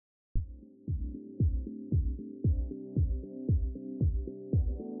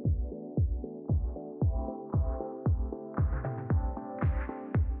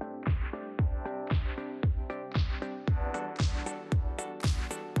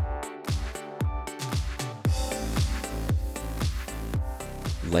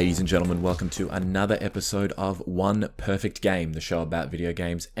Ladies and gentlemen, welcome to another episode of One Perfect Game, the show about video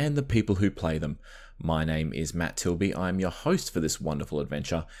games and the people who play them. My name is Matt Tilby. I'm your host for this wonderful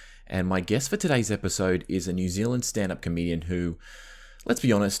adventure, and my guest for today's episode is a New Zealand stand-up comedian who, let's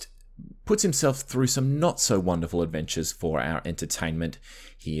be honest, puts himself through some not so wonderful adventures for our entertainment.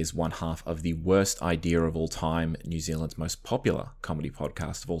 He is one half of the Worst Idea of All Time, New Zealand's most popular comedy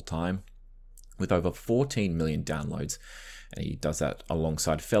podcast of all time, with over 14 million downloads. And he does that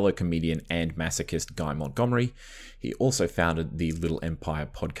alongside fellow comedian and masochist Guy Montgomery. He also founded the Little Empire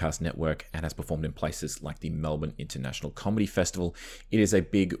Podcast Network and has performed in places like the Melbourne International Comedy Festival. It is a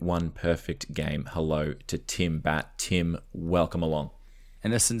big One Perfect Game. Hello to Tim Batt. Tim, welcome along.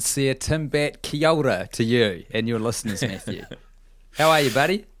 And a sincere Tim Batt kia ora to you and your listeners, Matthew. How are you,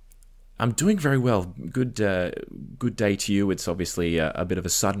 buddy? I'm doing very well. Good day to you. It's obviously a bit of a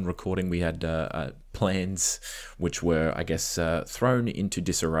sudden recording. We had plans which were, I guess, thrown into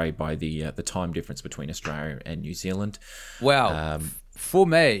disarray by the time difference between Australia and New Zealand. Well, for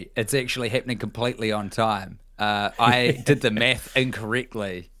me, it's actually happening completely on time. I did the math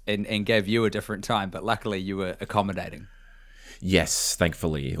incorrectly and gave you a different time, but luckily you were accommodating. Yes,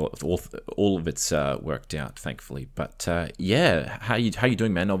 thankfully, all of it's worked out, thankfully. But yeah, how you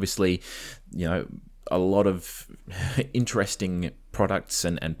doing, man? Obviously, you know, a lot of interesting products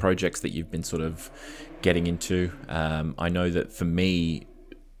and projects that you've been sort of getting into. I know that for me,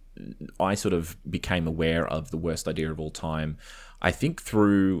 I sort of became aware of the Worst Idea of All Time, I think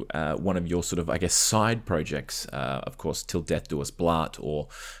through one of your sort of, I guess, side projects. Of course, Till Death Do Us Blart, or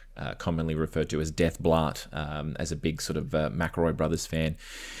commonly referred to as Death Blart, as a big sort of McElroy Brothers fan.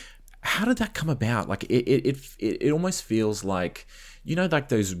 How did that come about? Like it almost feels like, you know, like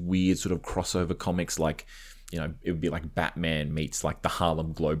those weird sort of crossover comics, like, you know, it would be like Batman meets like the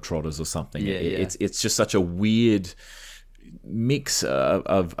Harlem Globetrotters or something. Yeah. It's just such a weird mix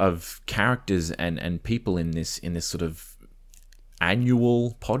of characters and people in this sort of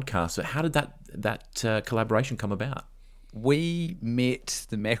annual podcast. So how did that collaboration come about? We met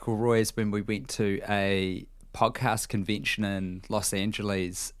the McElroys when we went to a podcast convention in Los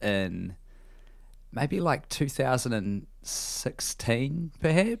Angeles in maybe like 2016,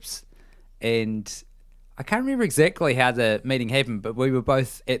 perhaps. And I can't remember exactly how the meeting happened, but we were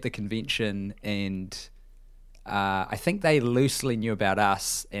both at the convention, and I think they loosely knew about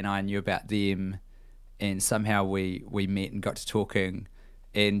us and I knew about them. And somehow we met and got to talking.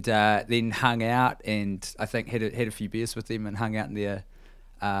 And then hung out, and I think had a few beers with them and hung out in their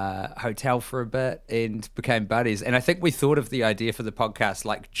hotel for a bit and became buddies. And I think we thought of the idea for the podcast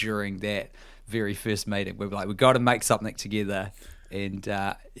like during that very first meeting. We were like, we got to make something together. And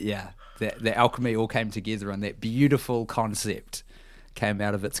the alchemy all came together, and that beautiful concept came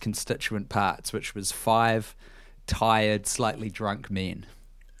out of its constituent parts, which was 5 tired, slightly drunk men.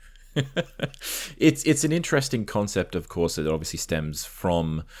 It's an interesting concept, of course. It obviously stems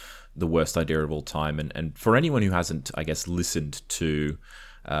from the Worst Idea of All Time, and for anyone who hasn't, I guess, listened to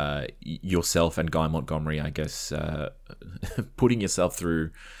yourself and Guy Montgomery, I guess, putting yourself through,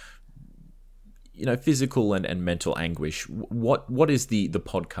 you know, physical and mental anguish. What is the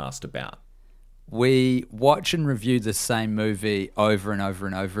podcast about? We watch and review the same movie over and over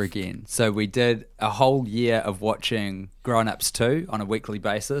and over again. So we did a whole year of watching Grown Ups 2 on a weekly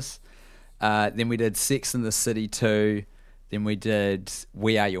basis. Then we did Sex and the City 2. Then we did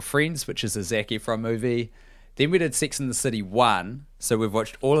We Are Your Friends, which is a Zac Efron movie. Then we did Sex and the City 1. So we've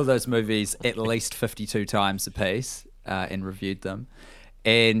watched all of those movies at least 52 times a piece and reviewed them.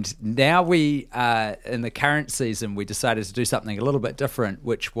 And now in the current season, we decided to do something a little bit different,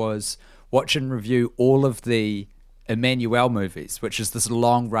 which was watch and review all of the Emmanuel movies, which is this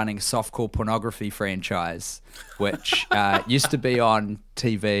long-running softcore pornography franchise, which used to be on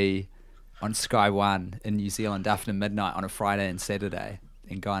TV on Sky One in New Zealand after midnight on a Friday and Saturday.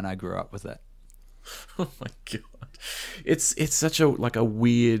 And Guy and I grew up with it. Oh my god, it's such a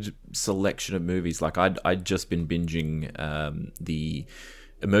weird selection of movies. Like I'd just been binging the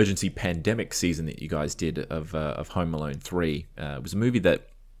emergency pandemic season that you guys did of Home Alone 3. It was a movie that,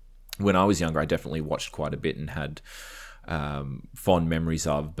 when I was younger, I definitely watched quite a bit and had fond memories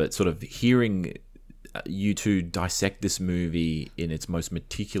of, but sort of hearing you two dissect this movie in its most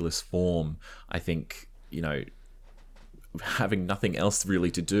meticulous form, I think, you know, having nothing else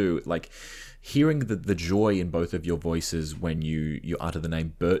really to do, like hearing the joy in both of your voices when you utter the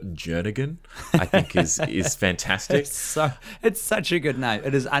name Burton Jernigan, I think is fantastic. It's such a good name.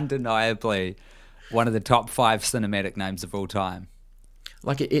 It is undeniably one of the top 5 cinematic names of all time.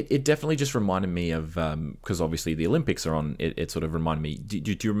 Like it definitely just reminded me of, because obviously the Olympics are on. It sort of reminded me.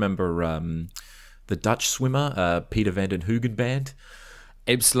 Do you remember the Dutch swimmer Peter van den Hoogenband?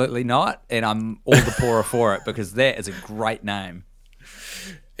 Absolutely not, and I'm all the poorer for it because that is a great name.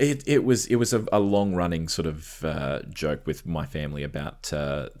 It was a long running sort of joke with my family about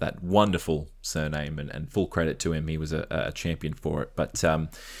that wonderful surname, and full credit to him. He was a champion for it. But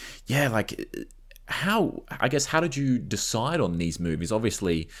yeah, like how did you decide on these movies?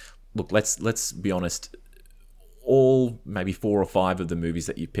 Obviously, look, let's be honest. All maybe 4 or 5 of the movies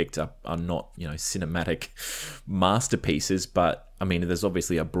that you picked up are not, cinematic masterpieces, but I mean, there's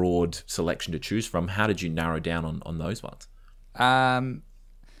obviously a broad selection to choose from. How did you narrow down on those ones?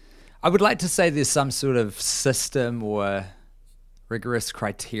 I would like to say there's some sort of system or rigorous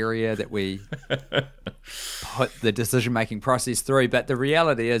criteria that we put the decision-making process through, but the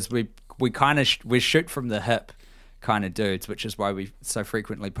reality is we shoot from the hip kind of dudes, which is why we so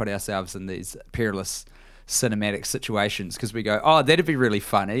frequently put ourselves in these perilous cinematic situations, because we go, oh, that'd be really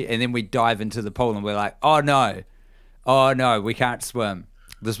funny, and then we dive into the pool and we're like, oh no, we can't swim.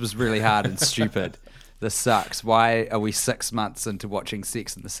 This was really hard and stupid. This sucks. Why are we 6 months into watching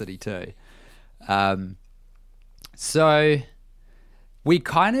Sex and the City 2? So we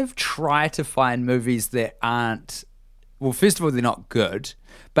kind of try to find movies that aren't, well, first of all, they're not good,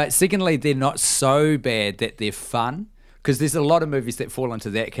 but secondly, they're not so bad that they're fun. Because there's a lot of movies that fall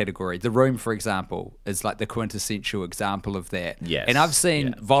into that category. The Room, for example, is like the quintessential example of that. Yes. And I've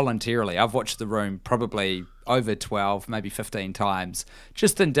seen voluntarily, I've watched The Room probably over 12, maybe 15 times,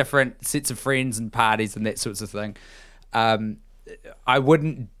 just in different sets of friends and parties and that sorts of thing. I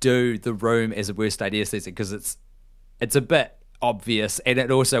wouldn't do The Room as a worst idea season because it's a bit obvious, and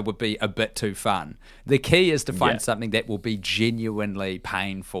it also would be a bit too fun. The key is to find something that will be genuinely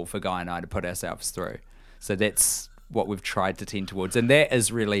painful for Guy and I to put ourselves through. So that's what we've tried to tend towards, and that is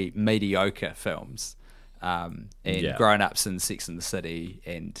really mediocre films, and Grown Ups and Sex and the City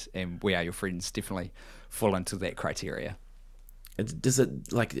and We Are Your Friends definitely fall into that criteria. Does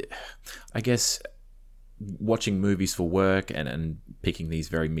it, like, I guess watching movies for work and picking these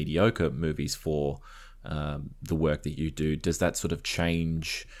very mediocre movies for the work that you do, does that sort of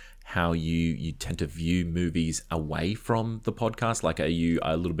change how you tend to view movies away from the podcast? Like, are you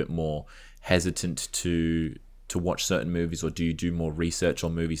a little bit more hesitant to watch certain movies, or do you do more research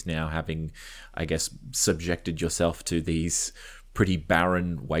on movies now, having, I guess, subjected yourself to these pretty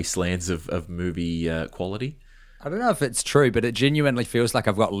barren wastelands of movie quality? I don't know if it's true, but it genuinely feels like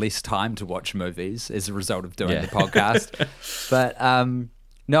I've got less time to watch movies as a result of doing the podcast. But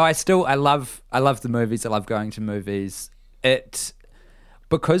no, I love the movies. I love going to movies.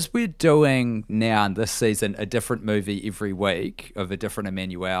 Because we're doing now in this season a different movie every week of a different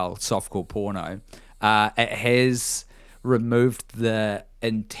Emmanuel softcore porno. It has removed the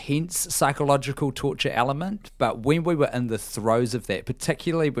intense psychological torture element, but when we were in the throes of that,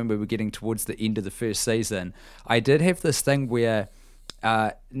 particularly when we were getting towards the end of the first season, I did have this thing where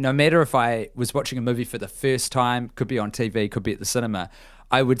no matter if I was watching a movie for the first time, could be on TV, could be at the cinema,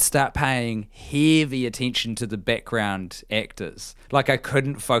 I would start paying heavy attention to the background actors. Like, I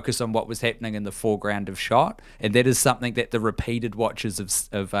couldn't focus on what was happening in the foreground of shot. And that is something that the repeated watches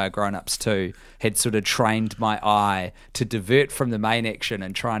of Grown Ups 2 had sort of trained my eye to divert from the main action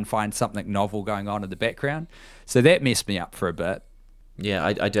and try and find something novel going on in the background. So that messed me up for a bit. Yeah,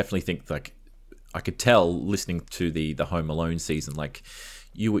 I definitely think, like, I could tell listening to the Home Alone season, like,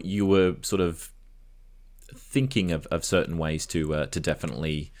 you were sort of thinking of certain ways to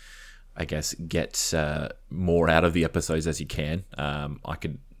definitely, I guess, get more out of the episodes as you can. I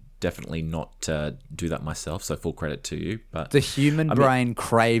could definitely not do that myself, so full credit to you. But the human brain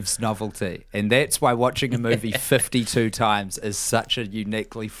craves novelty, and that's why watching a movie 52 times is such a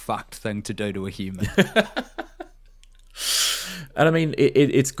uniquely fucked thing to do to a human. And I mean,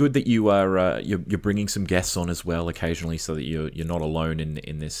 it's good that you are you're bringing some guests on as well occasionally, so that you're not alone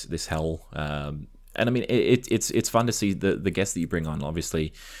in this hell. And I mean, it's fun to see the guests that you bring on.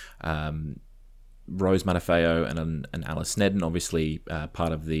 Obviously, Rose Matafeo and Alice Snedden, obviously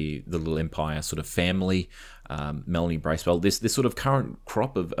part of the Little Empire sort of family. Melanie Bracewell, this sort of current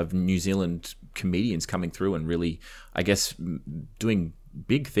crop of New Zealand comedians coming through and really, I guess, doing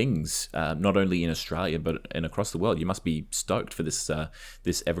big things, not only in Australia but and across the world. You must be stoked for this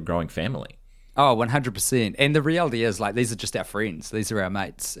ever-growing family. Oh, 100%. And the reality is, like, these are just our friends. These are our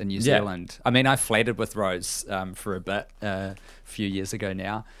mates in New Zealand. I mean, I flattered with Rose for a bit a few years ago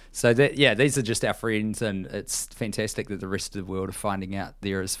now. So, these are just our friends, and it's fantastic that the rest of the world are finding out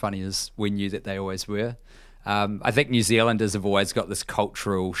they're as funny as we knew that they always were. I think New Zealanders have always got this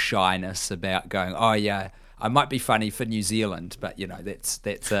cultural shyness about going, oh, yeah, I might be funny for New Zealand, but, that's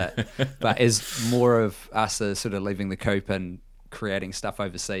it. But as more of us are sort of leaving the coop and creating stuff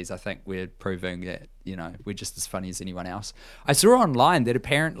overseas, I think we're proving that, we're just as funny as anyone else. I saw online that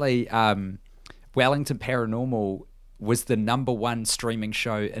apparently Wellington Paranormal was the #1 streaming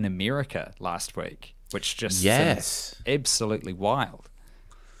show in America last week, which just seems absolutely wild.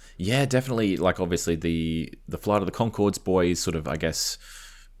 Yeah, definitely. Like, obviously, the Flight of the Conchords boys sort of, I guess,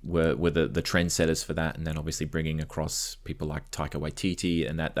 were the trendsetters for that, and then obviously bringing across people like Taika Waititi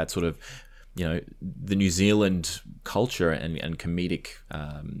and that sort of, the New Zealand culture and comedic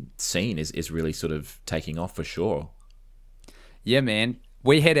scene is really sort of taking off for sure. Yeah, man.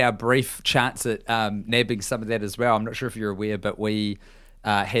 We had our brief chance at nabbing some of that as well. I'm not sure if you're aware, but we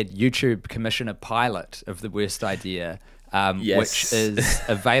had YouTube commission a pilot of The Worst Idea, which is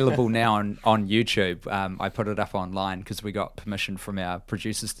available now on YouTube. I put it up online because we got permission from our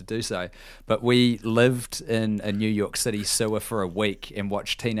producers to do so. But we lived in a New York City sewer for a week and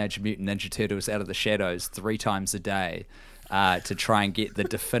watched Teenage Mutant Ninja Turtles Out of the Shadows 3 times a day to try and get the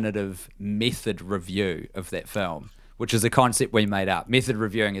definitive method review of that film, which is a concept we made up. Method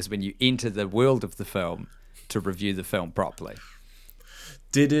reviewing is when you enter the world of the film to review the film properly.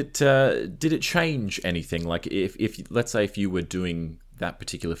 Did it change anything? Like, if let's say if you were doing that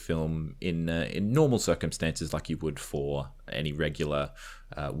particular film in normal circumstances, like you would for any regular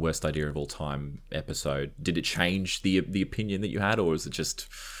worst idea of all time episode, did it change the opinion that you had, or was it just?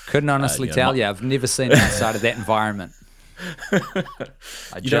 Couldn't honestly tell you. I've never seen outside of that environment.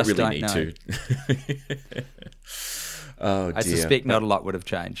 You don't really need to. Oh dear. I suspect not a lot would have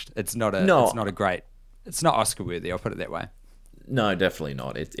changed. It's not Oscar worthy. I'll put it that way. No, definitely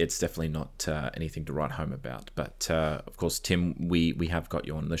not. It's definitely not anything to write home about. But of course, Tim, we have got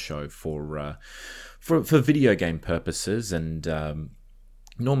you on the show for video game purposes, and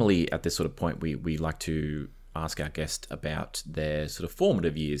normally at this sort of point, we like to ask our guest about their sort of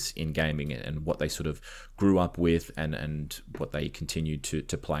formative years in gaming and what they sort of grew up with and what they continued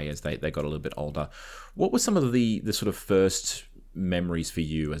to play as they got a little bit older. What were some of the sort of first memories for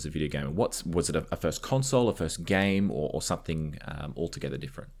you as a video gamer? Was it a first console, a first game, or something altogether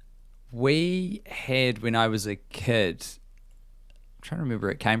different? We had, when I was a kid, I'm trying to remember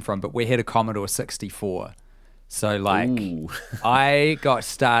where it came from, but we had a Commodore 64. So Ooh. I got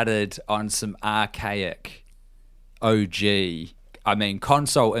started on some archaic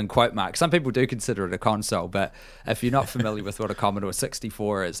console in quote marks. Some people do consider it a console, but if you're not familiar with what a Commodore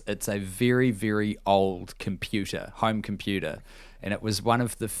 64 is, it's a very, very old computer, home computer. And it was one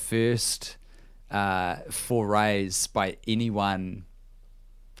of the first forays by anyone.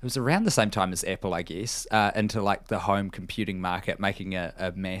 It was around the same time as Apple, I guess, into like the home computing market, making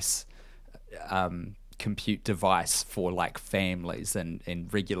a mass compute device for like families and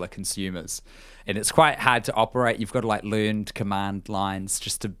regular consumers. And it's quite hard to operate. You've got to like learn command lines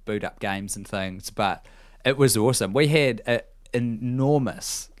just to boot up games and things. But it was awesome. We had an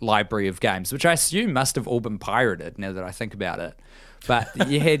enormous library of games, which I assume must have all been pirated now that I think about it. But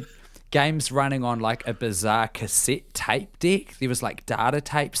you had games running on like a bizarre cassette tape deck. There was like data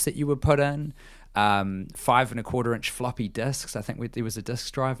tapes that you would put in, 5 1/4 inch floppy disks. I think there was a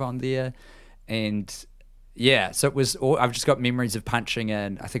disk drive on there. And yeah, so it was I've just got memories of punching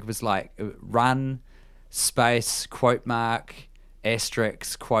in, I think it was like run, space, quote mark,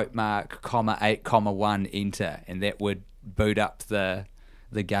 asterisk, quote mark, comma 8, comma 1, enter, and that would boot up the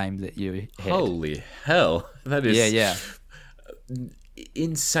game that you had. Holy hell. That is yeah.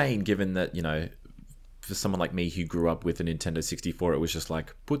 insane, given that, for someone like me who grew up with a Nintendo 64, it was just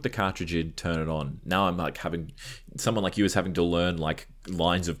like, put the cartridge in, turn it on. Now I'm like someone like you is having to learn like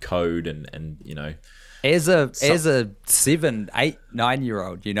lines of code and As a 7, 8,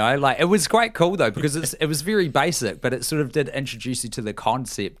 9-year-old, like it was quite cool though, because it was very basic, but it sort of did introduce you to the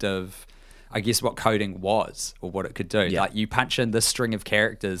concept of, I guess, what coding was or what it could do. Yeah. Like you punch in this string of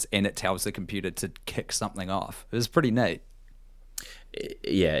characters and it tells the computer to kick something off. It was pretty neat.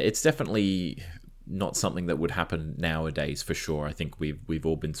 Yeah, it's definitely not something that would happen nowadays for sure. I think we've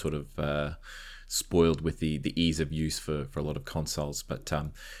all been sort of spoiled with the ease of use for a lot of consoles. But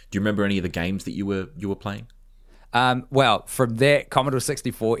do you remember any of the games that you were playing? Well, from that Commodore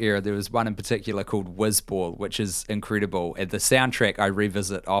 64 era, there was one in particular called Whizball, which is incredible. And the soundtrack I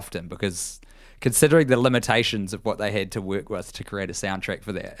revisit often because considering the limitations of what they had to work with to create a soundtrack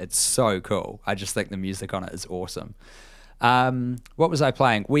for that, it's so cool. I just think the music on it is awesome. What was I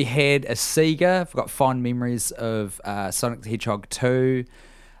playing? We had a Sega. I've got fond memories of Sonic the Hedgehog 2.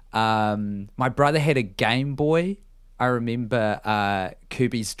 My brother had a Game Boy. I remember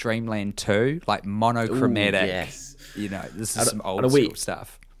Kirby's Dream Land 2, like monochromatic. Ooh, yes. This is some old school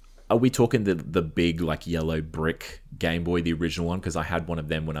stuff. Are we talking the big like yellow brick Game Boy, the original one? Because I had one of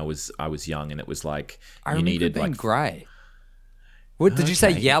them when I was young, and it was like I remember needed it being like grey. What did you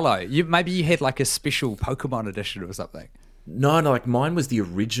say? Okay. Yellow? Maybe you had like a special Pokemon edition or something. No, like mine was the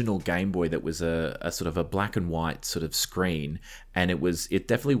original Game Boy that was a sort of a black and white sort of screen, and it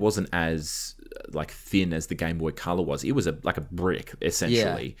definitely wasn't as like thin as the Game Boy Color was. It was like a brick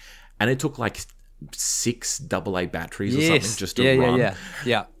essentially, and it took like 6 AA batteries or something just to run.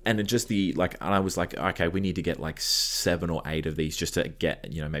 Yeah. And it just and I was like, okay, we need to get like 7 or 8 of these just to get,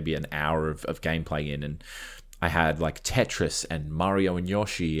 maybe an hour of gameplay in. And I had like Tetris and Mario and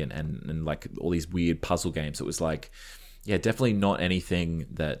Yoshi and like all these weird puzzle games. It was like, yeah, definitely not anything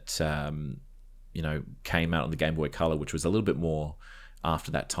that, came out on the Game Boy Color, which was a little bit more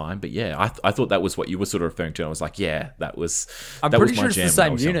after that time. But yeah, I thought that was what you were sort of referring to. I was like, yeah, I'm pretty sure it's the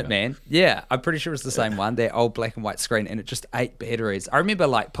same unit, man. Yeah, I'm pretty sure it's the same one. That old black and white screen, and it just 8 batteries. I remember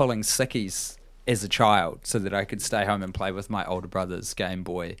like pulling sickies as a child so that I could stay home and play with my older brother's Game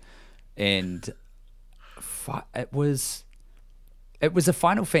Boy, and it was a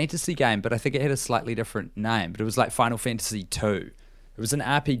Final Fantasy game, but I think it had a slightly different name. But it was like Final Fantasy 2. It was an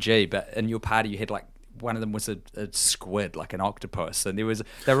RPG, but in your party you had like one of them was a squid, like an octopus, and they were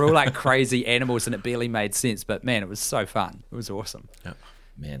all like crazy animals, and it barely made sense. But man, it was so fun. It was awesome. Yeah.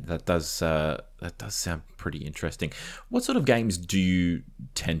 Man, that does sound pretty interesting. What sort of games do you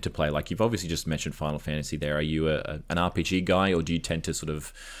tend to play? Like you've obviously just mentioned Final Fantasy there. Are you an RPG guy, or do you tend to sort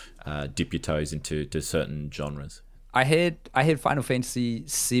of dip your toes into certain genres? I had Final Fantasy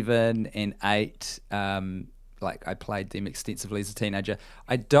 7 and 8. Like I played them extensively as a teenager.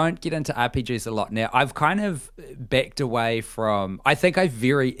 I don't get into RPGs a lot now. I've kind of backed away from. I think I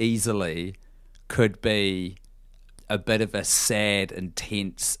very easily could be a bit of a sad,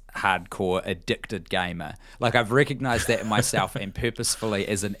 intense, hardcore, addicted gamer. Like I've recognized that in myself, and purposefully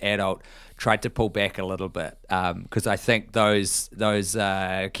as an adult tried to pull back a little bit because I think those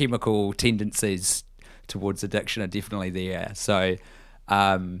chemical tendencies towards addiction are definitely there. So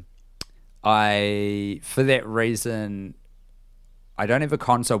for that reason, I don't have a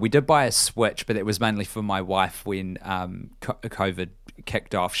console. We did buy a Switch, but it was mainly for my wife when COVID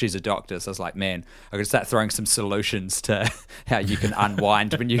kicked off. She's a doctor, so I was like, man, I could start throwing some solutions to how you can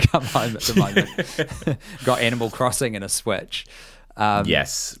unwind when you come home at the moment. Got Animal Crossing and a Switch.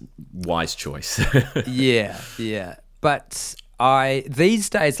 Yes, wise choice. Yeah. But these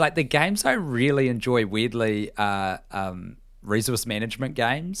days, like the games I really enjoy weirdly are resource management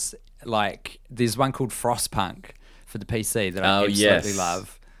games. Like there's one called Frostpunk for the PC that I absolutely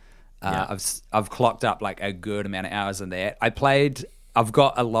love. I've clocked up like a good amount of hours in that. I've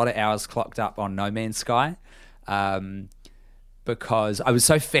got a lot of hours clocked up on No Man's Sky because I was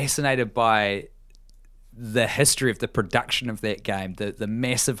so fascinated by the history of the production of that game, the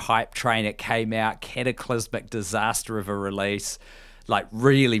massive hype train. It came out, cataclysmic disaster of a release, like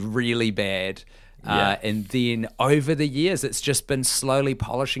really, really bad. And then over the years, it's just been slowly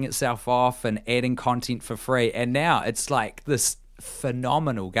polishing itself off and adding content for free. And now it's like this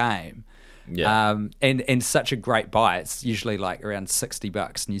phenomenal game. Yeah. And such a great buy. It's usually like around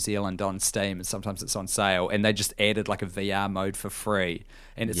 $60 New Zealand on Steam, and sometimes it's on sale. And they just added like a VR mode for free.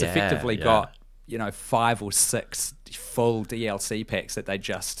 And it's effectively got, 5 or 6 full DLC packs that they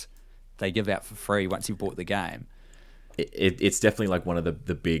give out for free once you've bought the game. It's definitely like one of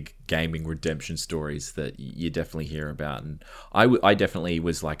the big gaming redemption stories that you definitely hear about. And I definitely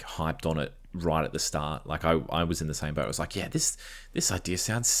was like hyped on it right at the start. Like I was in the same boat. I was like, yeah, this idea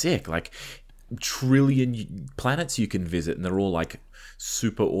sounds sick. Like trillion planets you can visit, and they're all like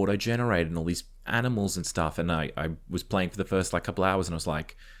super auto-generated and all these animals and stuff. And I was playing for the first like couple hours, and I was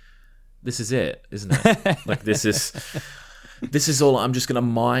like, this is it, isn't it? Like this is all. I'm just gonna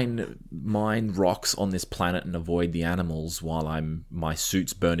mine rocks on this planet and avoid the animals while my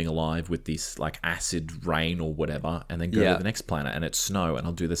suit's burning alive with this like acid rain or whatever, and then go to the next planet and it's snow, and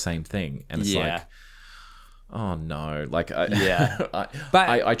I'll do the same thing. And it's like, oh no, like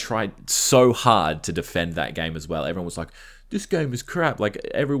I tried so hard to defend that game as well. Everyone was like, this game is crap. Like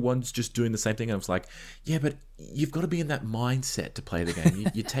everyone's just doing the same thing. And I was like, yeah, but you've got to be in that mindset to play the game.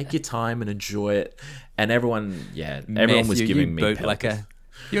 You take your time and enjoy it. And everyone was giving me bootlicker.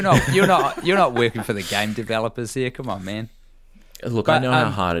 You're not working for the game developers here. Come on, man. Look, I know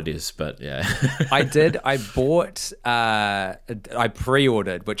how hard it is, but yeah. I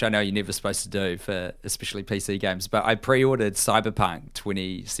pre-ordered, which I know you're never supposed to do for especially PC games, but I pre-ordered Cyberpunk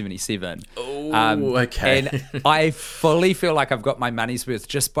 2077. Oh, okay. And I fully feel like I've got my money's worth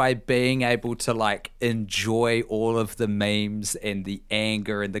just by being able to like enjoy all of the memes and the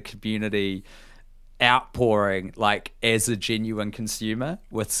anger and the community outpouring like as a genuine consumer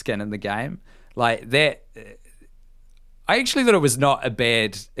with skin in the game. Like that... I actually thought it was not a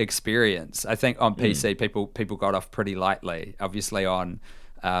bad experience. I think on PC people got off pretty lightly. Obviously on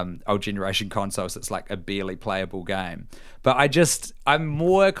old generation consoles, it's like a barely playable game. But I'm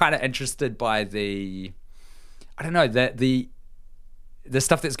more kind of interested by the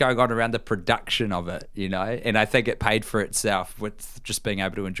stuff that's going on around the production of it, you know? And I think it paid for itself with just being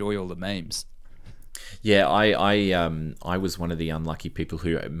able to enjoy all the memes. Yeah, I was one of the unlucky people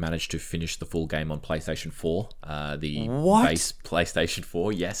who managed to finish the full game on PlayStation 4, the base PlayStation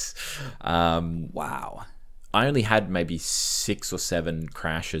 4, yes. Wow. I only had maybe 6 or 7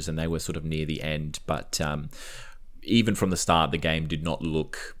 crashes, and they were sort of near the end, but even from the start, the game did not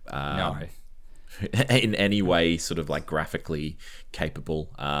look in any way sort of like graphically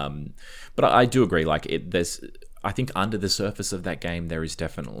capable. But I do agree, like I think under the surface of that game, there is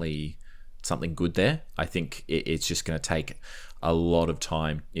definitely something good there. I think it's just going to take a lot of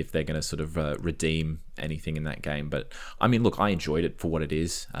time if they're going to sort of redeem anything in that game. But I mean, look, I enjoyed it for what it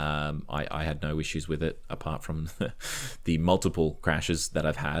is. I had no issues with it apart from the multiple crashes that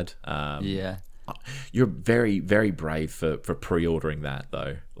I've had. Yeah. You're very, very brave for pre-ordering that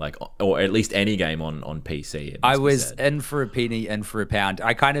though, like, or at least any game on PC. I was in for a penny, in for a pound.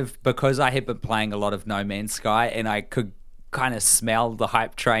 I kind of, because I had been playing a lot of No Man's Sky, and I could kind of smell the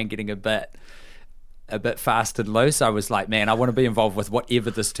hype train getting a bit fast and loose. I was like, man, I want to be involved with whatever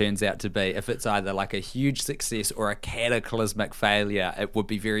this turns out to be. If it's either like a huge success or a cataclysmic failure, it would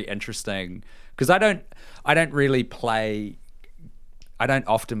be very interesting, because I don't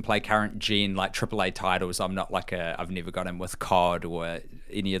often play current gen like AAA titles. I'm not like I've never got in with COD or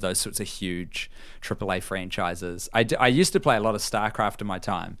any of those sorts of huge AAA franchises. I used to play a lot of StarCraft in my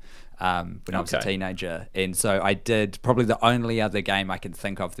time when I was a teenager. And so I did, probably the only other game I can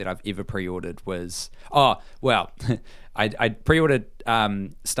think of that I've ever pre-ordered was, I pre-ordered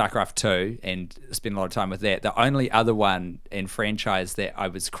StarCraft 2 and spent a lot of time with that. The only other one and franchise that I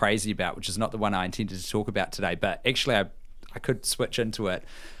was crazy about, which is not the one I intended to talk about today, but actually I could switch into it,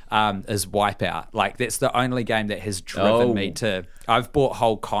 is Wipeout. Like, that's the only game that has driven me to... I've bought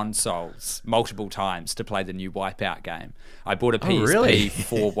whole consoles multiple times to play the new Wipeout game. I bought a PSP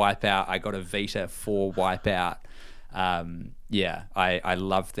for Wipeout. I got a Vita for Wipeout. I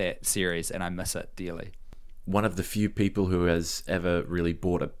love that series and I miss it dearly. One of the few people who has ever really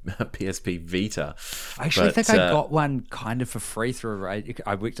bought a PSP Vita. I actually think I got one kind of for free through a radio.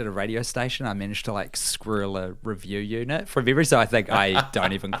 I worked at a radio station. I managed to like squirrel a review unit from memory, so I think I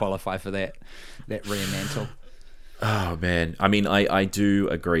don't even qualify for that rare mantle. Oh man, I mean, I do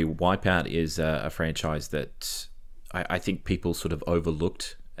agree. Wipeout is a franchise that I think people sort of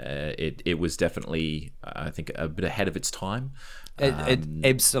overlooked. It was definitely, I think, a bit ahead of its time. It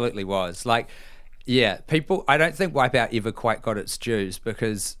absolutely was. Like, yeah, I don't think Wipeout ever quite got its dues,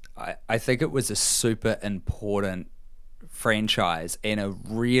 because I think it was a super important franchise and a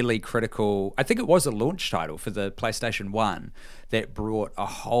really critical... I think it was a launch title for the PlayStation 1 that brought a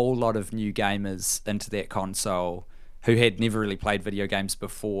whole lot of new gamers into that console who had never really played video games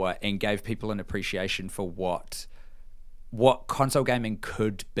before, and gave people an appreciation for what console gaming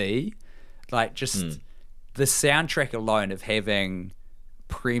could be. Like, just the soundtrack alone of having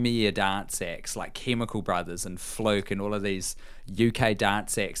premier dance acts like Chemical Brothers and Fluke and all of these UK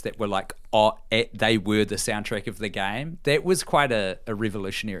dance acts that were like, they were the soundtrack of the game. That was quite a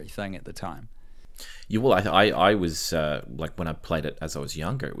revolutionary thing at the time. Yeah, well, I was like, when I played it as I was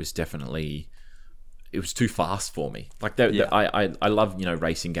younger, it was too fast for me. Like, I love,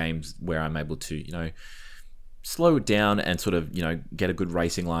 racing games where I'm able to, slow it down and sort of, get a good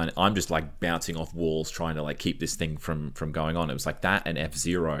racing line. I'm just like bouncing off walls trying to like keep this thing from going on. It was like that and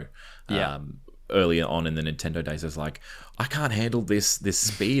F-Zero. Earlier on in the Nintendo days, I was like, I can't handle this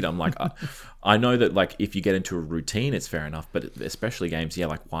speed. I'm like, I know that like if you get into a routine, it's fair enough, but especially games,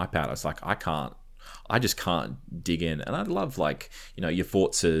 like Wipeout, I was like, I just can't dig in. And I love like, your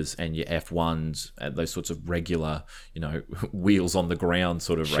Forzas and your F1s and those sorts of regular, wheels on the ground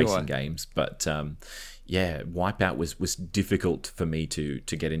sort of racing games. But Wipeout was difficult for me to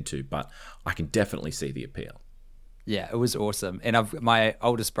get into, but I can definitely see the appeal. Yeah, it was awesome. And my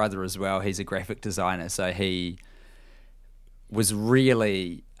oldest brother as well, he's a graphic designer, so he was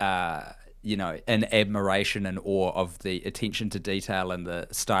really, in admiration and awe of the attention to detail and the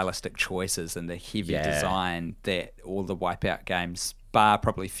stylistic choices and the heavy design that all the Wipeout games, bar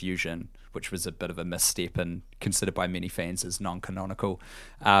probably Fusion, which was a bit of a misstep and considered by many fans as non-canonical.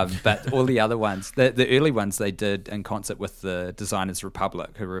 But all the other ones, the early ones they did in concert with the Designers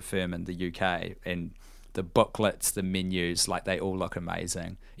Republic, who were a firm in the UK, and the booklets, the menus, like they all look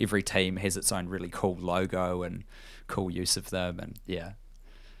amazing. Every team has its own really cool logo and cool use of them, and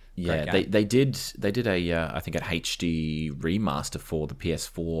Yeah, they did a I think an HD remaster for the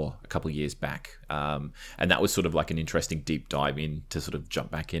PS4 a couple of years back, and that was sort of like an interesting deep dive in to sort of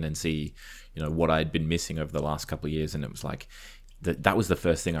jump back in and see, what I'd been missing over the last couple of years, and it was like that was the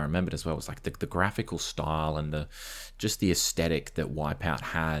first thing I remembered as well. It was like the graphical style and the aesthetic that Wipeout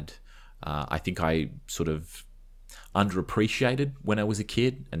had. I think I sort of underappreciated when I was a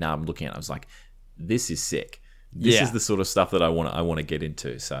kid, and now I'm looking at it, I was like, this is sick. This is the sort of stuff that I want to get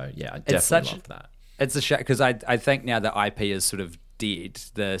into. So yeah, I definitely love that. It's a shame because I think now the IP is sort of dead.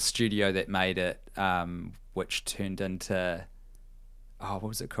 The studio that made it, which turned into what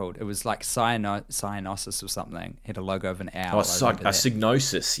was it called? It was like Cyanosis or something. Had a logo of an owl.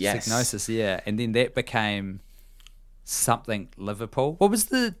 Psygnosis, yes. Psygnosis, yeah. And then that became something Liverpool. What was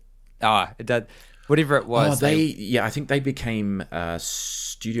the? It did. Whatever it was. I think they became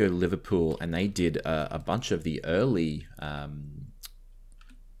Studio Liverpool, and they did a bunch of the early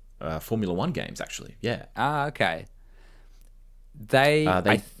Formula One games, actually. Yeah. Okay.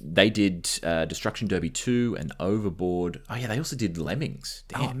 They did Destruction Derby 2 and Overboard. Oh yeah, they also did Lemmings.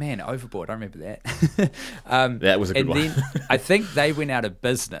 Damn. Oh man, Overboard! I remember that. That was a good one. And then I think they went out of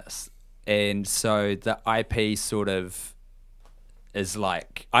business, and so the IP sort of is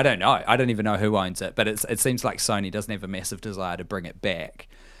like, I don't know. I don't even know who owns it, but it seems like Sony doesn't have a massive desire to bring it back.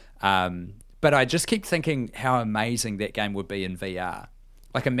 But I just keep thinking how amazing that game would be in VR.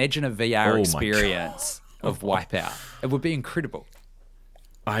 Like imagine a VR experience of Wipeout. It would be incredible.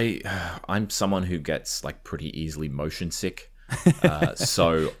 I'm someone who gets like pretty easily motion sick.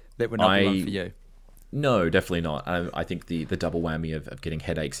 So that would not be one for you. No, definitely not. I think the double whammy of getting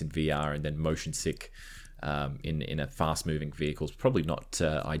headaches in VR and then motion sick in a fast-moving vehicle is probably not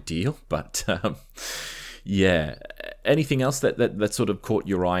ideal, but yeah. Anything else that sort of caught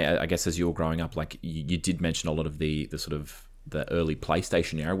your eye, I guess, as you were growing up? Like you did mention a lot of the sort of the early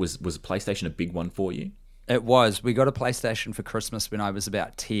PlayStation era. Was PlayStation a big one for you? It was. We got a PlayStation for Christmas when I was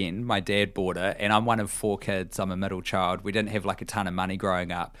about 10. My dad bought it, and I'm one of 4 kids. I'm a middle child. We didn't have like a ton of money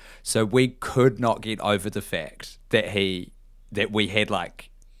growing up, so we could not get over the fact that we had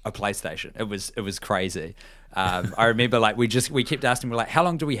like a PlayStation. It was crazy. I remember like we kept asking, we're like, how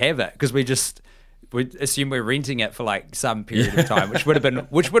long do we have it? Because we assume we're renting it for like some period of time, which would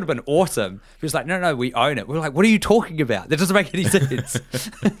have been awesome. He was like, no, we own it. We're like, what are you talking about? That doesn't make any sense.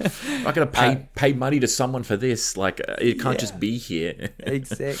 I'm gonna pay money to someone for this. Like it can't just be here.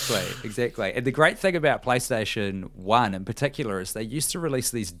 Exactly. And the great thing about PlayStation 1 in particular is they used to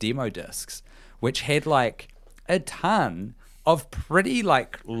release these demo discs, which had like a ton of pretty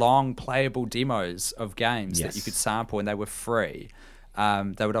like long playable demos of games that you could sample, and they were free.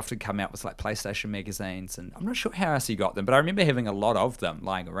 They would often come out with like PlayStation magazines, and I'm not sure how else you got them, but I remember having a lot of them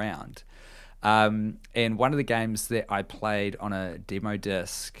lying around. And one of the games that I played on a demo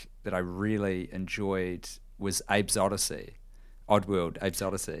disc that I really enjoyed was Oddworld, Abe's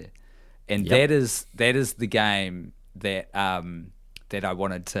Oddysee, and that is the game that that I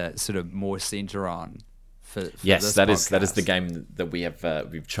wanted to sort of more center on. Yes, that is the game that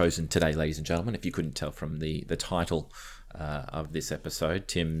we've chosen today, ladies and gentlemen. If you couldn't tell from the title of this episode,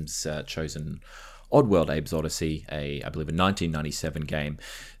 Tim's chosen Oddworld, Abe's Oddysee, I believe a 1997 game.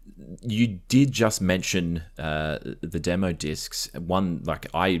 You did just mention the demo discs. One, like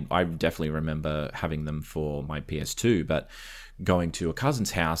I definitely remember having them for my PS2, but going to a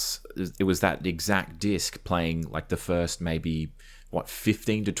cousin's house, it was that exact disc playing like the first maybe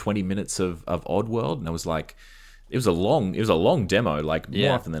 15 to 20 minutes of Oddworld, and I was like, it was a long demo. Like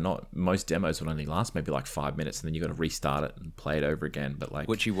more often than not, most demos would only last maybe like 5 minutes, and then you got to restart it and play it over again. But like,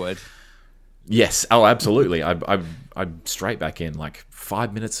 which you would. Yes. Oh, absolutely. I'm straight back in. Like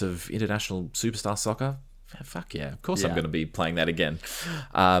 5 minutes of International Superstar Soccer. Fuck yeah. Of course I'm going to be playing that again.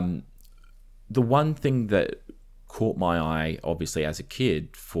 The one thing that caught my eye, obviously, as a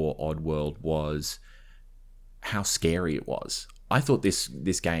kid for Oddworld was how scary it was. I thought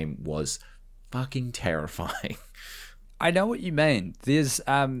this game was fucking terrifying. I know what you mean. There's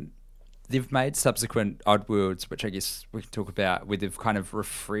they've made subsequent Oddworlds, which I guess we can talk about, where they've kind of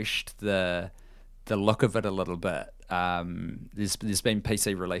refreshed the look of it a little bit. There's been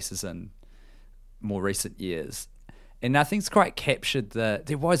PC releases in more recent years, and nothing's quite captured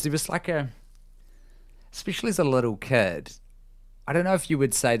there was like especially as a little kid, I don't know if you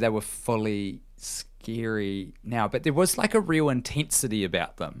would say they were fully scary now, but there was like a real intensity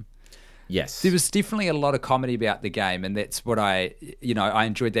about them. Yes. There was definitely a lot of comedy about the game, and that's what I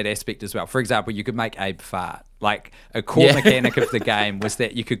enjoyed that aspect as well. For example, you could make Abe fart. Like a core mechanic of the game was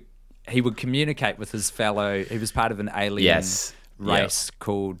that he would communicate with his fellow. He was part of an alien race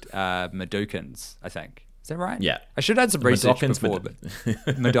called Medukans, I think. Is that right? Yeah. I should have done some research Madokans, before, but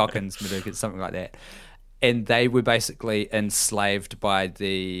Madokans, something like that. And they were basically enslaved by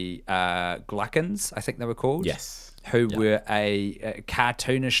the Gluckans, I think they were called. Yes. Who were a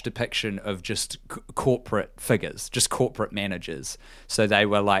cartoonish depiction of just corporate figures, just corporate managers. So they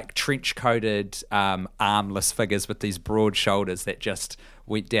were like trench-coated, armless figures with these broad shoulders that just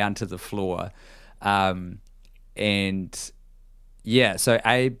went down to the floor. And yeah, so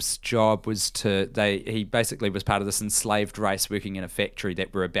Abe's job was he basically was part of this enslaved race working in a factory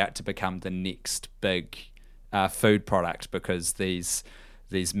that were about to become the next big food product, because these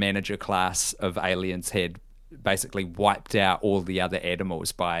manager class of aliens had basically wiped out all the other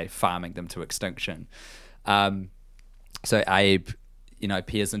animals by farming them to extinction. So Abe,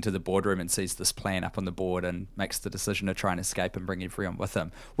 peers into the boardroom and sees this plan up on the board and makes the decision to try and escape and bring everyone with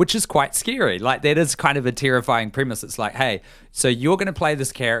him, which is quite scary. Like, that is kind of a terrifying premise. It's like, hey, so you're going to play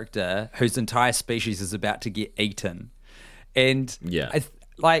this character whose entire species is about to get eaten. And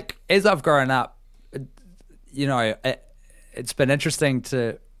as I've grown up, it's been interesting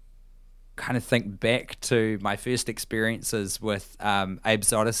to kind of think back to my first experiences with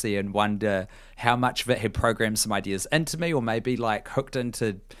Abe's Oddysee and wonder how much of it had programmed some ideas into me, or maybe like hooked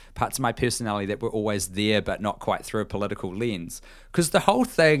into parts of my personality that were always there but not quite through a political lens. Because the whole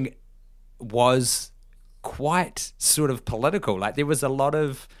thing was quite sort of political. Like, there was a lot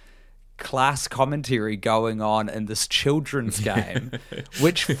of class commentary going on in this children's game,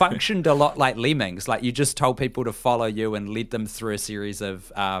 which functioned a lot like Lemmings. Like, you just told people to follow you and led them through a series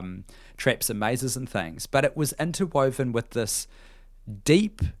of traps and mazes and things, but it was interwoven with this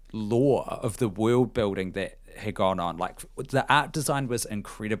deep lore of the world building that had gone on. Like, the art design was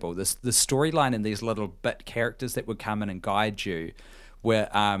incredible. The storyline and these little bit characters that would come in and guide you were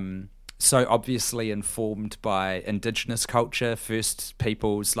so obviously informed by indigenous culture, First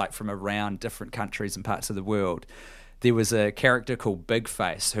Peoples, like from around different countries and parts of the world. There was a character called Big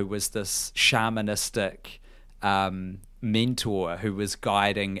Face who was this shamanistic mentor who was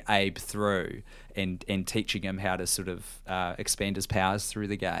guiding Abe through and teaching him how to sort of expand his powers through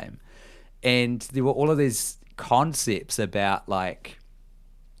the game. And there were all of these concepts about, like,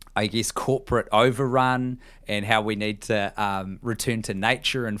 I guess, corporate overrun and how we need to return to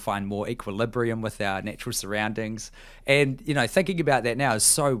nature and find more equilibrium with our natural surroundings. And, thinking about that now is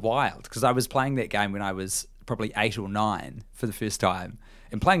so wild, because I was playing that game when I was probably 8 or 9 for the first time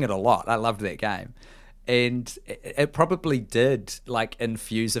and playing it a lot. I loved that game. And it probably did, like,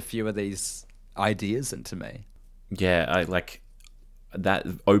 infuse a few of these ideas into me. Yeah, I like that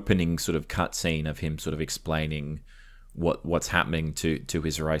opening sort of cutscene of him sort of explaining what's happening to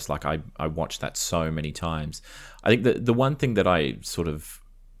his race. Like, I watched that so many times. I think the one thing that I sort of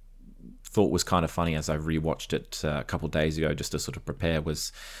thought was kind of funny as I rewatched it a couple of days ago just to sort of prepare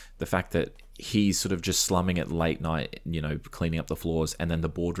was the fact that he's sort of just slumming at late night, cleaning up the floors, and then the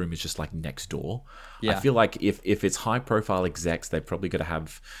boardroom is just like next door. Yeah. I feel like if it's high profile execs, they've probably got to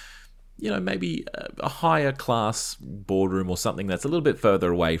have, maybe a higher class boardroom or something that's a little bit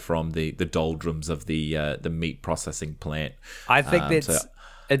further away from the doldrums of the meat processing plant. I think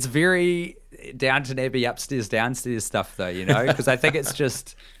it's very Downton Abbey upstairs, downstairs stuff though, because I think it's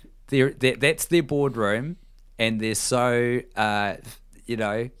just that's their boardroom, and they're so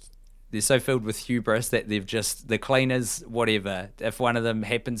they're so filled with hubris that the cleaners, whatever, if one of them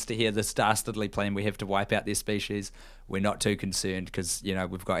happens to hear this dastardly plan, we have to wipe out their species, we're not too concerned because,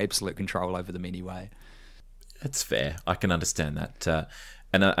 we've got absolute control over them anyway. It's fair. I can understand that.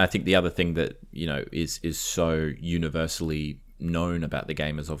 And I think the other thing that, is so universally known about the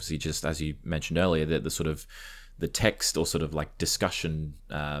game is obviously, just as you mentioned earlier, that the sort of the text or sort of like discussion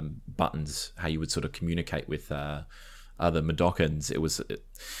buttons, how you would sort of communicate with other Madokans.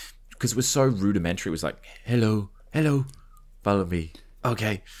 Because it was so rudimentary. It was like, hello, follow me,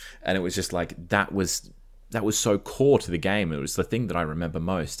 okay. And it was just like, that was so core to the game. It was the thing that I remember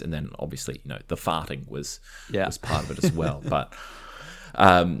most. And then obviously, the farting was part of it as well. But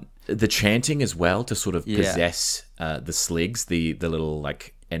the chanting as well to sort of possess the sligs, the little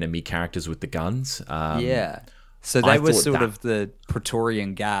like enemy characters with the guns. So they were sort of the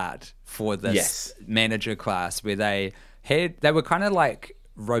Praetorian Guard for this manager class, where they were kind of like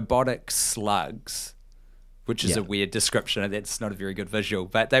robotic slugs, which is a weird description. That's not a very good visual,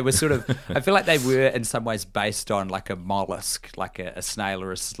 but they were sort of, I feel like they were in some ways based on like a mollusk, like a snail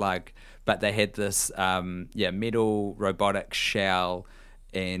or a slug, but they had this metal robotic shell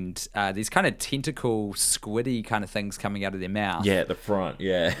and these kind of tentacle squiddy kind of things coming out of their mouth. Yeah, at the front,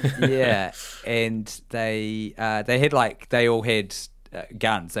 yeah. Yeah, and they all had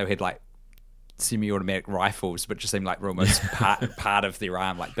guns. They had like semi-automatic rifles, which just seemed like were almost part of their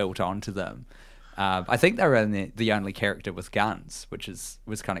arm, like built onto them. I think they were the only character with guns, which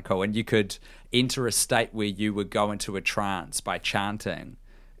was kind of cool. And you could enter a state where you would go into a trance by chanting,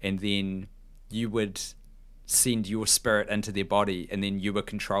 and then you would send your spirit into their body, and then you were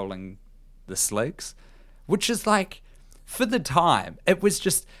controlling the slugs, which is like, for the time, it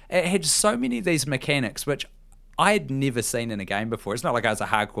had so many of these mechanics, which I had never seen in a game before. It's not like I was a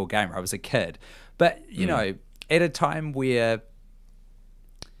hardcore gamer. I was a kid. But, you know, at a time where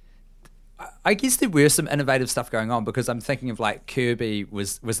I guess there were some innovative stuff going on, because I'm thinking of like Kirby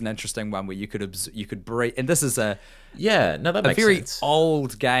was an interesting one where you could breathe, and this is a very sense.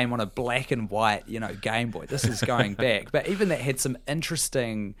 Old game on a black and white, Game Boy. This is going back, but even that had some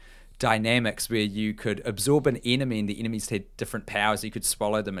interesting dynamics where you could absorb an enemy and the enemies had different powers. You could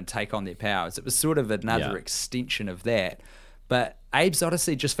swallow them and take on their powers. It was sort of another extension of that. But Abe's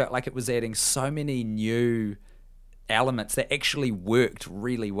Oddysee just felt like it was adding so many new elements that actually worked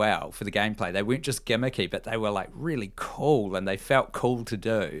really well for the gameplay. They weren't just gimmicky, but they were like really cool, and they felt cool to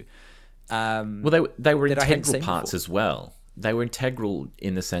do. Well, they were integral parts as well. They were integral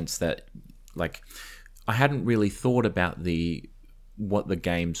in the sense that, like, I hadn't really thought about what the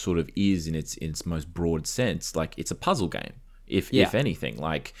game sort of is in its most broad sense. Like, it's a puzzle game, if anything.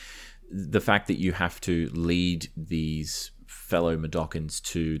 Like, the fact that you have to lead these fellow Madokans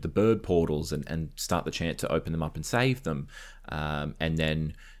to the bird portals and start the chant to open them up and save them, and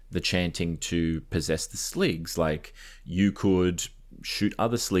then the chanting to possess the sligs. Like, you could shoot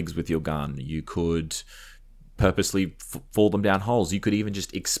other sligs with your gun, you could purposely fall them down holes, you could even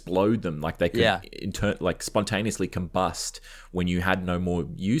just explode them. Like, they could like spontaneously combust when you had no more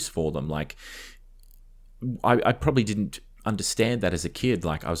use for them. Like, I probably didn't understand that as a kid.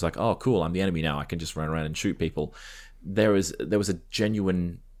 Like, I was like, oh cool, I'm the enemy now, I can just run around and shoot people. There was a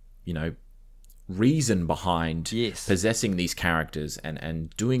genuine, reason behind possessing these characters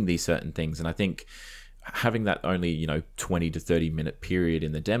and doing these certain things. And I think having that only 20 to 30 minute period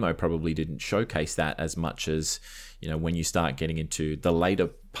in the demo probably didn't showcase that as much as when you start getting into the later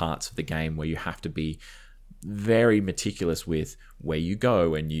parts of the game, where you have to be very meticulous with where you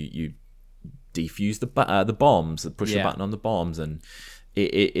go, and you defuse the bombs, push the button on the bombs, and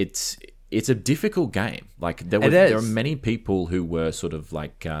it's a difficult game. Like, there are many people who were sort of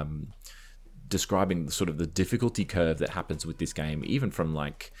like describing sort of the difficulty curve that happens with this game, even from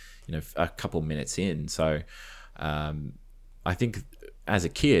like a couple minutes in. So I think as a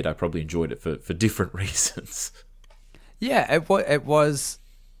kid, I probably enjoyed it for different reasons. Yeah,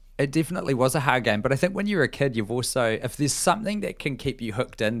 it definitely was a hard game. But I think when you're a kid, you've also, if there's something that can keep you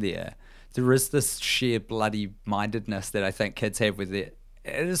hooked in there is this sheer bloody mindedness that I think kids have with it.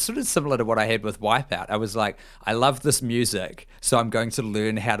 It is sort of similar to what I had with Wipeout. I was like, I love this music, so I'm going to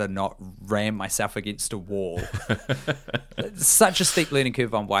learn how to not ram myself against a wall. Such a steep learning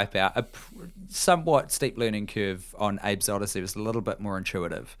curve on Wipeout. A somewhat steep learning curve on Abe's Oddysee. Was a little bit more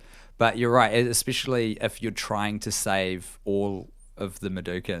intuitive. But you're right, especially if you're trying to save all of the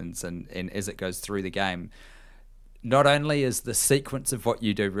Madokans and as it goes through the game. Not only is the sequence of what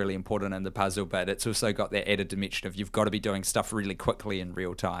you do really important in the puzzle, but it's also got that added dimension of you've got to be doing stuff really quickly in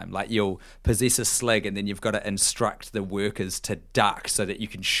real time. Like, you'll possess a slig and then you've got to instruct the workers to duck so that you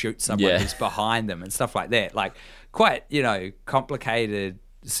can shoot someone who's behind them and stuff like that. Like, quite, complicated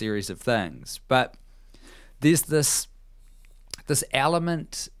series of things. But there's this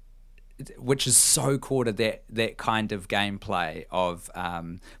element which is so core to that kind of gameplay of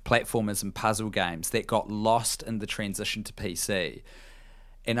platformers and puzzle games that got lost in the transition to PC.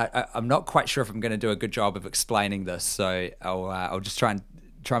 And I'm not quite sure if I'm going to do a good job of explaining this, so I'll just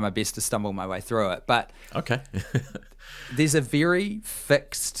try my best to stumble my way through it. But okay, there's a very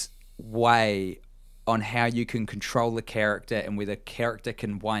fixed way on how you can control the character and where the character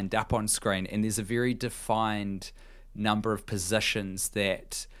can wind up on screen, and there's a very defined number of positions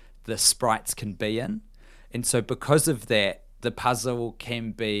that the sprites can be in. And so because of that, the puzzle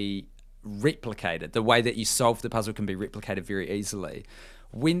can be replicated. The way that you solve the puzzle can be replicated very easily.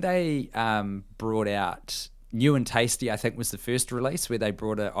 When they brought out New and Tasty, I think was the first release where they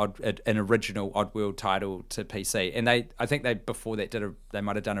brought an original Oddworld title to PC. And I think before that they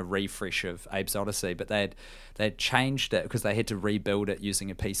might have done a refresh of Abe's Oddysee, but they had changed it because they had to rebuild it using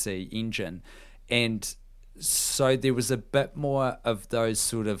a PC engine. And so there was a bit more of those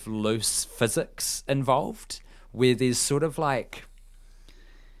sort of loose physics involved, where there's sort of like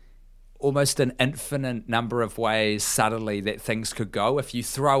almost an infinite number of ways subtly that things could go. If you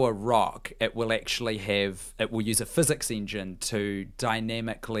throw a rock, it will use a physics engine to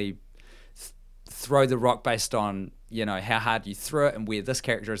dynamically throw the rock based on how hard you throw it and where this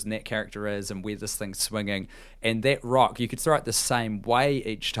character is and that character is and where this thing's swinging. And that rock, you could throw it the same way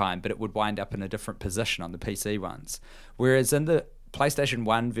each time, but it would wind up in a different position on the PC ones. Whereas in the PlayStation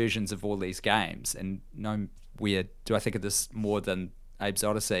 1 versions of all these games, and nowhere do I think of this more than Abe's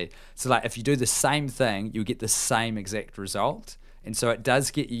Oddysee. So like if you do the same thing, you'll get the same exact result. And so it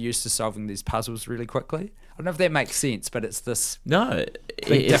does get you used to solving these puzzles really quickly. I don't know if that makes sense, but it's this big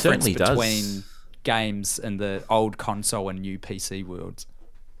difference between games in the old console and new PC worlds.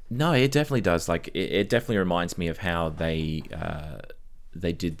 No, it definitely does. Like it definitely reminds me of how they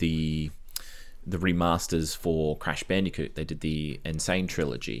did the remasters for Crash Bandicoot. They did the Insane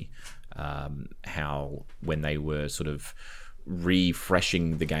trilogy. How when they were sort of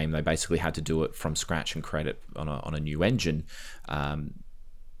refreshing the game, they basically had to do it from scratch and create it on a new engine.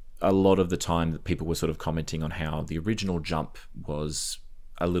 A lot of the time that people were sort of commenting on how the original jump was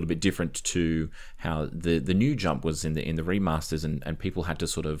a little bit different to how the new jump was in the remasters, and people had to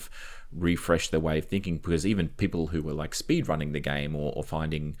sort of refresh their way of thinking, because even people who were like speed running the game or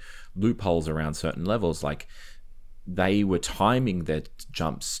finding loopholes around certain levels, like they were timing their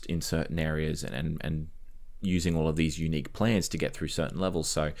jumps in certain areas and using all of these unique plans to get through certain levels.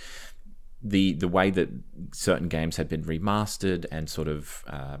 So the way that certain games had been remastered and sort of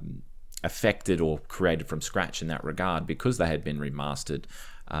affected or created from scratch in that regard, because they had been remastered,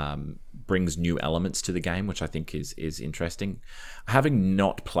 brings new elements to the game, which I think is interesting. Having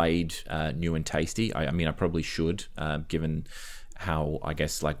not played New and Tasty, I mean, I probably should, given how, I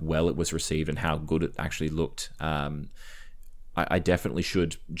guess, like well it was received and how good it actually looked. I definitely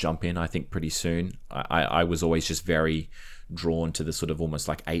should jump in, I think, pretty soon. I was always just very drawn to the sort of almost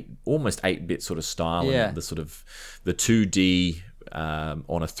 8-bit sort of style, and the sort of the 2D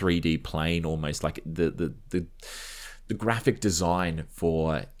on a 3D plane, almost like the graphic design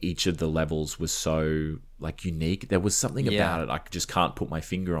for each of the levels was so like unique. There was something about it I just can't put my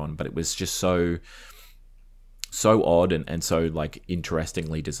finger on, but it was just so odd and so like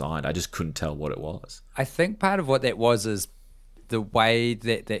interestingly designed. I just couldn't tell what it was. I think part of what that was is the way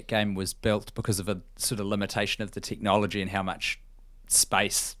that game was built, because of a sort of limitation of the technology and how much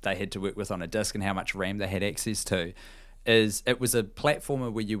space they had to work with on a disc and how much RAM they had access to, is it was a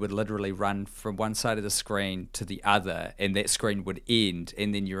platformer where you would literally run from one side of the screen to the other, and that screen would end,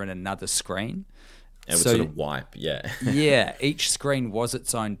 and then you're in another screen. It would sort of wipe, yeah, each screen was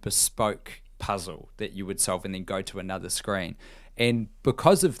its own bespoke puzzle that you would solve and then go to another screen. And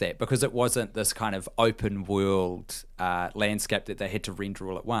because of that, because it wasn't this kind of open world landscape that they had to render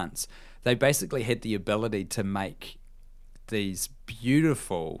all at once, they basically had the ability to make these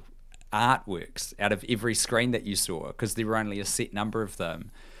beautiful artworks out of every screen that you saw, because there were only a set number of them.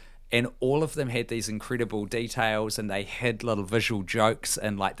 And all of them had these incredible details, and they had little visual jokes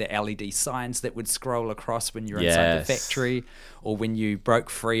and like the LED signs that would scroll across when you're inside the factory, or when you broke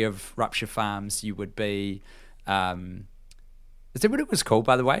free of Rupture Farms, you would be... is that what it was called,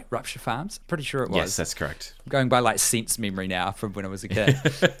 by the way? Rupture Farms? Pretty sure it was. Yes, that's correct. I'm going by like sense memory now from when I was a kid.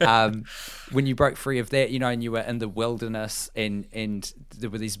 When you broke free of that, and you were in the wilderness, and there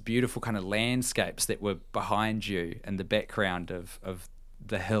were these beautiful kind of landscapes that were behind you in the background of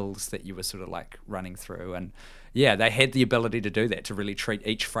the hills that you were sort of like running through. And yeah, they had the ability to do that, to really treat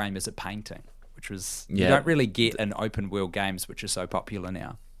each frame as a painting, which was, you don't really get in open world games, which are so popular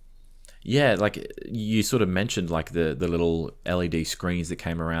now. Yeah, like you sort of mentioned, like the little LED screens that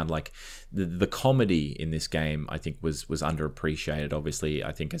came around, like the comedy in this game, I think was underappreciated. Obviously,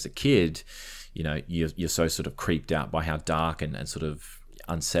 I think as a kid, you're so sort of creeped out by how dark and sort of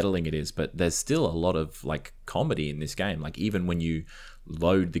unsettling it is, but there's still a lot of like comedy in this game. Like even when you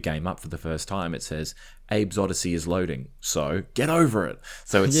load the game up for the first time, it says Abe's Oddysee is loading, so get over it.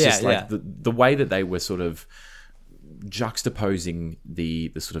 So it's just like the way that they were sort of juxtaposing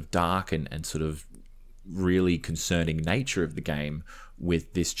the sort of dark and sort of really concerning nature of the game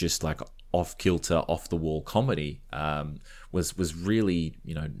with this just like off-kilter, off-the-wall comedy was really,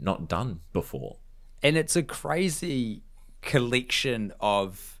 not done before. And it's a crazy collection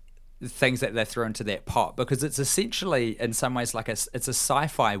of things that they throw into that pot, because it's essentially in some ways like it's a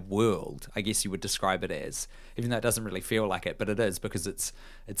sci-fi world, I guess you would describe it as, even though it doesn't really feel like it, but it is, because it's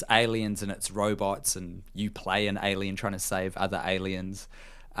aliens and it's robots, and you play an alien trying to save other aliens.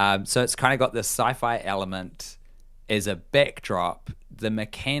 So it's kind of got this sci-fi element as a backdrop. The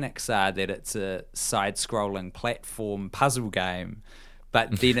mechanics are that it's a side-scrolling platform puzzle game,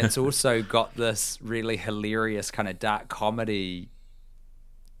 but then it's also got this really hilarious kind of dark comedy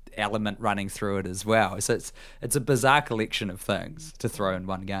element running through it as well. So it's a bizarre collection of things to throw in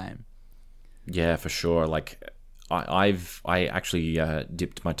one game. Yeah, for sure. Like I actually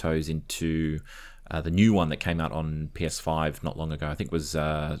dipped my toes into the new one that came out on PS5 not long ago. I think it was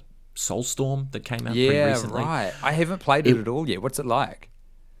Soulstorm that came out pretty recently. Yeah, right. I haven't played it at all yet. What's it like?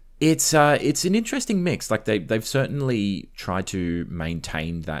 It's an interesting mix. Like they've certainly tried to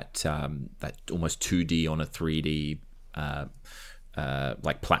maintain that that almost 2D on a 3D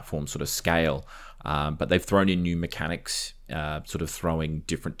like platform sort of scale, but they've thrown in new mechanics, sort of throwing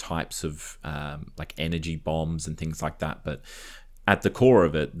different types of like energy bombs and things like that. But at the core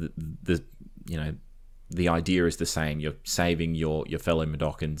of it, the the idea is the same. You're saving your fellow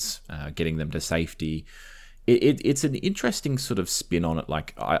Mudokons, getting them to safety. It's an interesting sort of spin on it.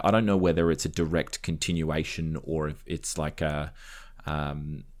 Like I don't know whether it's a direct continuation or if it's like a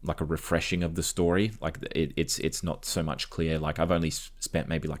refreshing of the story. Like it's not so much clear. Like I've only spent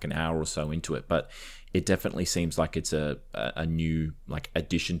maybe like an hour or so into it, but it definitely seems like it's a new like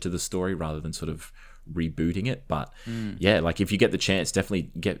addition to the story rather than sort of rebooting it. But yeah, like if you get the chance, definitely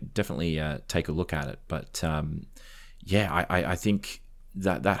take a look at it. But yeah, I think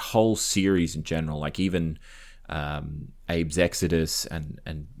that whole series in general, like even Abe's Exodus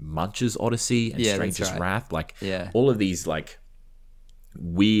and Munch's Oddysee and Stranger's Wrath, like all of these like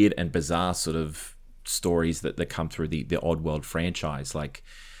weird and bizarre sort of stories that come through the Oddworld franchise. Like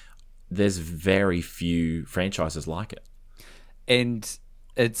there's very few franchises like it. And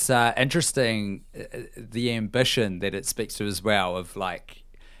it's interesting the ambition that it speaks to as well, of like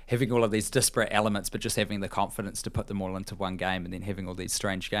having all of these disparate elements, but just having the confidence to put them all into one game and then having all these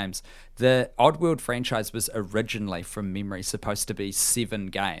strange games. The Oddworld franchise was originally, from memory, supposed to be 7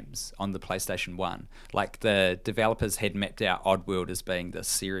 games on the PlayStation 1. Like the developers had mapped out Oddworld as being this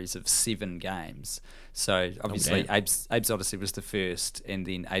series of 7 games. So obviously Abe's Oddysee was the first, and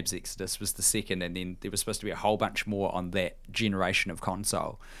then Abe's Exodus was the second, and then there was supposed to be a whole bunch more on that generation of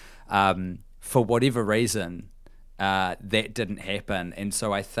console. For whatever reason, that didn't happen, and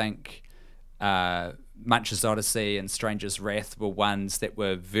so I think Munch's Oddysee and Stranger's Wrath were ones that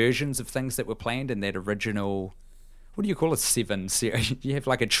were versions of things that were planned in that original, what do you call a 7 series? You have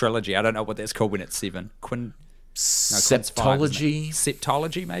like a trilogy. I don't know what that's called when it's 7. Septology?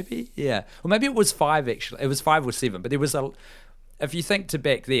 Septology, maybe? Yeah. Or maybe it was 5, actually. It was 5 or 7, but there was if you think to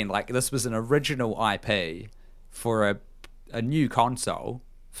back then, like this was an original IP for a new console,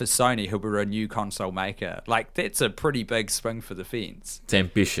 for Sony, who were a new console maker. Like, that's a pretty big swing for the fence. It's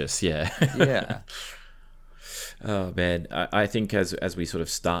ambitious, yeah. Yeah. Oh, man. I think as we sort of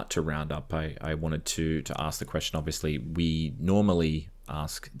start to round up, I wanted to ask the question. Obviously, we normally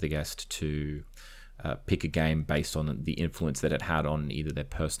ask the guest to pick a game based on the influence that it had on either their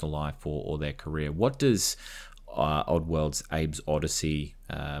personal life or their career. What does Oddworld's Abe's Oddysee,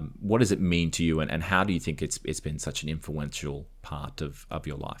 what does it mean to you, and how do you think it's been such an influential part of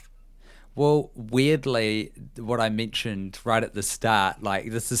your life? Well, weirdly, what I mentioned right at the start, like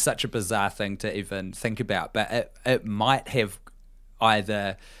this is such a bizarre thing to even think about, but it might have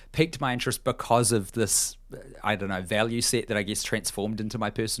either piqued my interest because of this, I don't know, value set that I guess transformed into my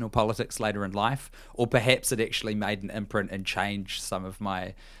personal politics later in life, or perhaps it actually made an imprint and changed some of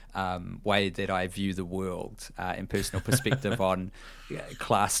my way that I view the world and personal perspective on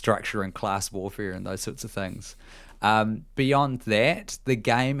class structure and class warfare and those sorts of things. Beyond that, the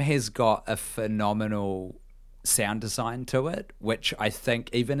game has got a phenomenal sound design to it, which I think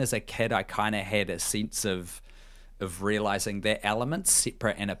even as a kid I kind of had a sense of realizing that elements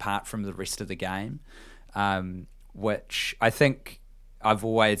separate and apart from the rest of the game, which I think I've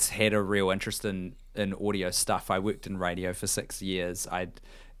always had a real interest in audio stuff. I worked in radio for 6 years.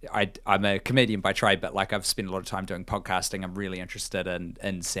 I'm a comedian by trade, but like I've spent a lot of time doing podcasting. I'm really interested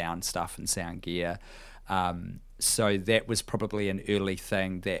in sound stuff and sound gear. So that was probably an early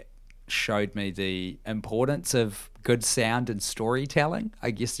thing that showed me the importance of good sound and storytelling,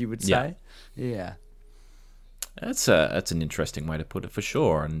 I guess you would say. Yeah. That's an interesting way to put it, for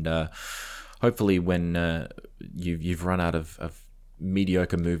sure. And hopefully when you've run out of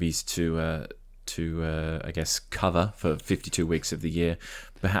mediocre movies to I guess cover for 52 weeks of the year,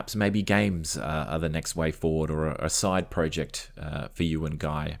 perhaps maybe games are the next way forward, or a side project for you and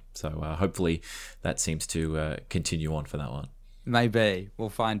Guy. So hopefully that seems to continue on for that one. Maybe we'll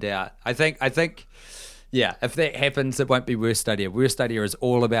find out. I think yeah, if that happens, it won't be Worst Idea. Worst Idea is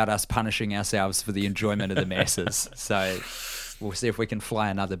all about us punishing ourselves for the enjoyment of the masses. So we'll see if we can fly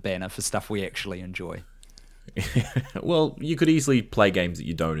another banner for stuff we actually enjoy. Well, you could easily play games that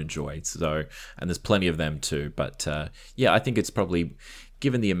you don't enjoy, so, and there's plenty of them too. But yeah, I think it's probably,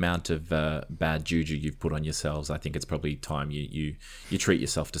 given the amount of bad juju you've put on yourselves, I think it's probably time you treat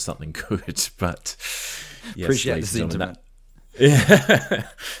yourself to something good. But yes, appreciate the sentiment. Yeah,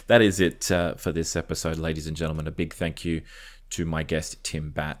 that is it for this episode, ladies and gentlemen. A big thank you to my guest, Tim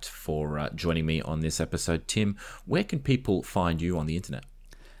Batt, for joining me on this episode. Tim, where can people find you on the internet?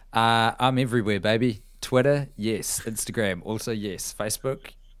 I'm everywhere, baby. Twitter, yes. Instagram, also yes.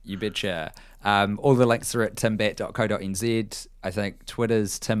 Facebook, you betcha. All the links are at timbat.co.nz. I think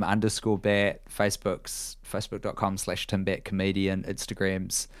Twitter's Tim_Batt, Facebook's facebook.com/TimBattComedian,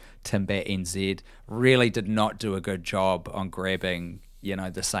 Instagram's TimBattNZ. Really did not do a good job on grabbing,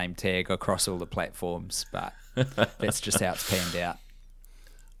 the same tag across all the platforms, but that's just how it's panned out.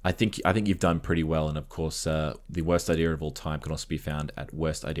 I think you've done pretty well, and of course, The Worst Idea of All Time can also be found at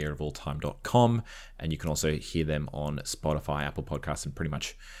worstideaofalltime.com, and you can also hear them on Spotify, Apple Podcasts, and pretty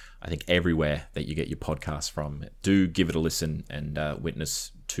much, I think, everywhere that you get your podcasts from. Do give it a listen and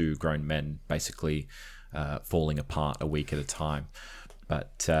witness two grown men basically falling apart a week at a time.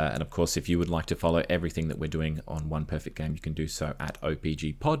 But and of course, if you would like to follow everything that we're doing on One Perfect Game, you can do so at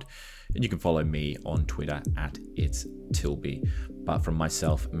OPG Pod, and you can follow me on Twitter at It's Tilby. But from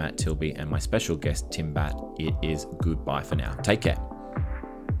myself, Matt Tilby, and my special guest, Tim Batt, it is goodbye for now. Take care.